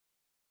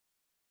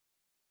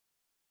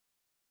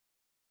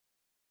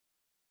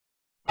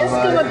Ask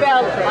him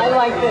about, I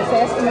like this,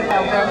 ask him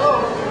about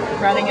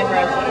running in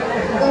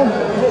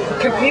Russia.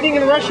 Competing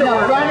in Russia?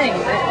 No, running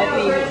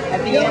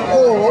at the airport.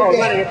 Oh,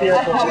 okay. Running at the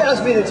airport. She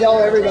asked me to tell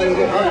everybody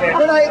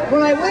that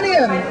when I went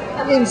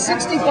in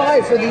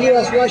 '65 for the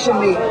U.S.-Russian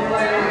meet,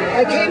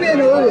 I came in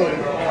early,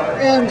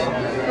 and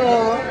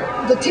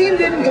the team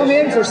didn't come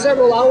in for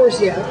several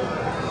hours yet,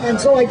 and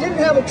so I didn't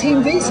have a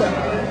team visa.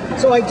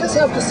 So I just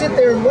have to sit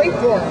there and wait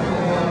for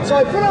them. So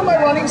I put on my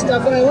running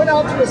stuff and I went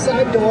out to the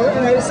side door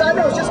and I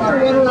decided I was just going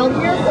to run around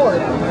the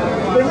airport.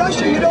 In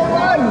Russia, you don't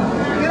run.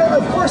 You know,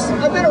 of course,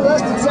 I've been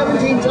arrested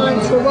 17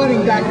 times for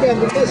running back then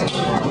because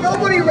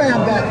nobody ran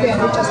back then.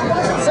 It just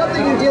wasn't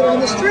something you did on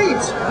the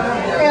streets.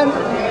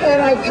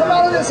 And I come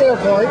out of this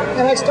airport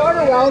and I start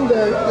around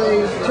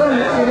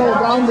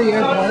around the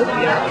airport,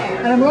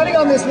 and I'm running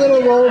on this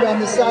little road on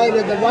the side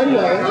of the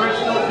runway,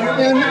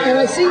 and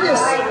I see this.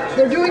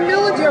 They're doing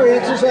military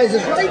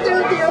exercises right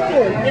there at the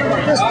airport.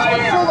 Just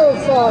full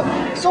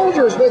of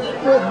soldiers with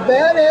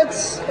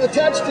bayonets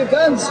attached to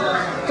guns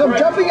come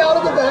jumping out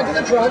of the back of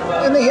the truck,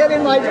 and they head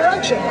in my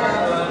direction.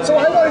 So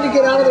I wanted to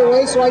get out of their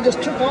way, so I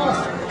just took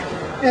off.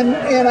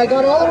 And I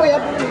got all the way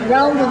up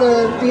around to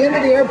the end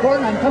of the airport,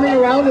 and I'm coming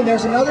around, and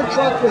there's another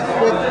truck with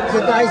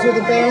the guys with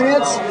the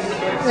bayonets,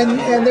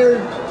 and they're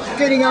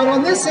getting out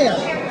on this end.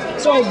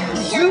 So I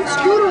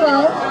scoot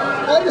around.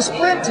 I had to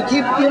sprint to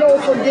keep,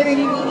 from getting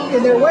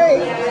in their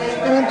way.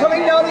 And I'm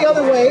coming down the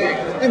other way,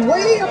 and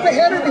way up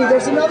ahead of me,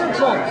 there's another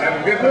truck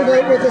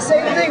with the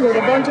same thing, with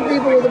a bunch of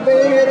people with the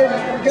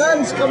bayoneted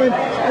guns coming,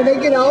 and they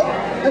get out,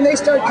 and they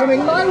start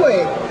coming my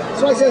way.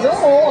 So I said,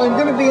 oh, I'm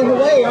going to be in the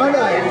way, aren't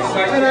I?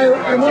 And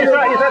I wondered,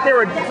 you thought they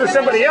were for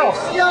somebody else?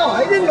 Yeah,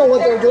 I didn't know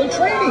what they were doing,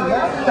 training.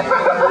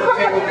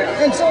 Yeah?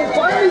 And so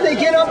finally they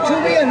get up to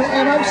me, and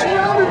I'm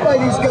surrounded by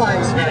these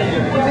guys.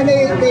 And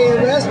they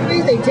arrest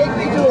me, they take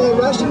me to a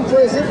Russian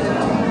prison,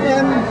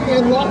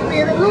 and lock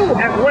me in a room.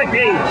 At what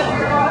age?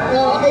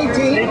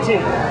 18. 18.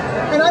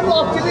 And I'm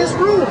locked in this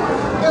room,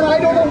 and I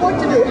don't know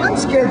what to do. I'm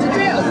scared to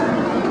death.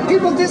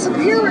 People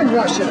disappear in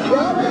Russia.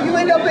 Yeah? You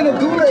end up in a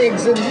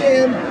gulags,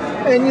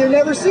 and you're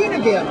never seen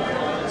again.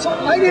 So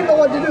I didn't know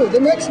what to do. The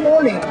next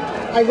morning,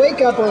 I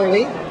wake up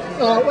early.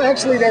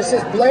 Actually, there's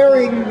this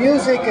blaring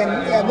music,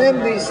 and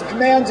then these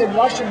commands in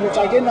Russian, which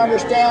I didn't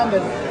understand,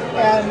 and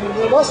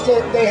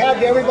they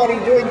had everybody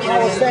doing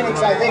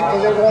calisthenics, I think,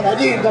 because they're going,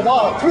 один,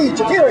 два, три,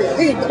 четыре,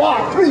 один,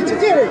 два, три,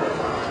 четыре.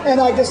 And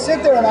I just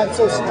sit there, and I'm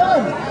so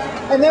stunned.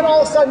 And then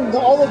all of a sudden,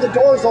 all of the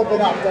doors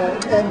open up,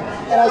 and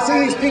I see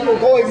these people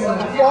going,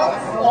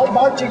 all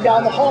marching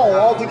down the hall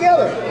all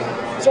together.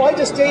 So I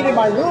just stayed in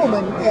my room,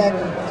 and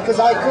because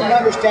I couldn't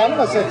understand them,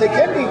 I said, they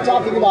can't be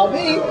talking about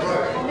me.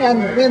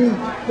 And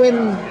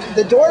when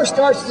the door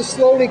starts to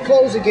slowly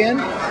close again,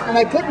 and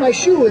I put my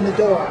shoe in the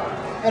door,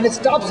 and it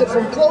stops it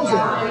from closing,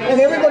 and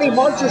everybody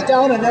marches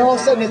down, and then all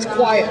of a sudden it's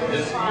quiet.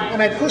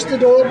 And I push the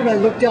door open, I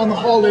look down the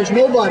hall, there's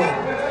nobody.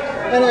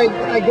 And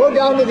I go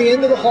down to the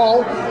end of the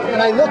hall, and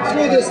I look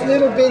through this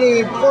little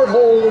bitty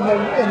porthole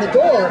in the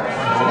door,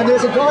 and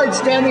there's a guard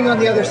standing on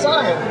the other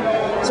side.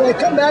 So I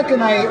come back,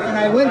 and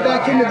I went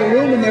back into the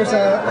room, and there's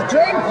a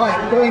drain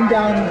pipe going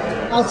down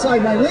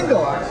outside my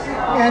window.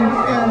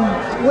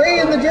 And way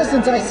in the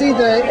distance, I see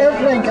the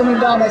airplane coming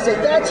down. I say,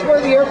 that's where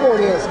the airport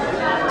is.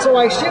 So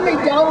I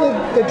shimmied down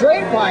the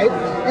drain pipe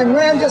and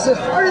ran just as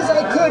hard as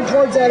I could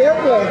towards that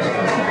airplane.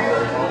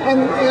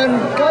 And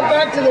got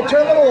back to the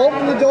terminal,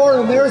 opened the door,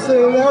 and there's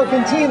the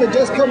American team that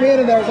just come in,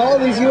 and there's all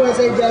these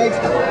USA bags.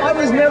 I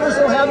was never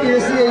so happy to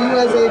see a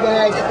USA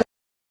bag.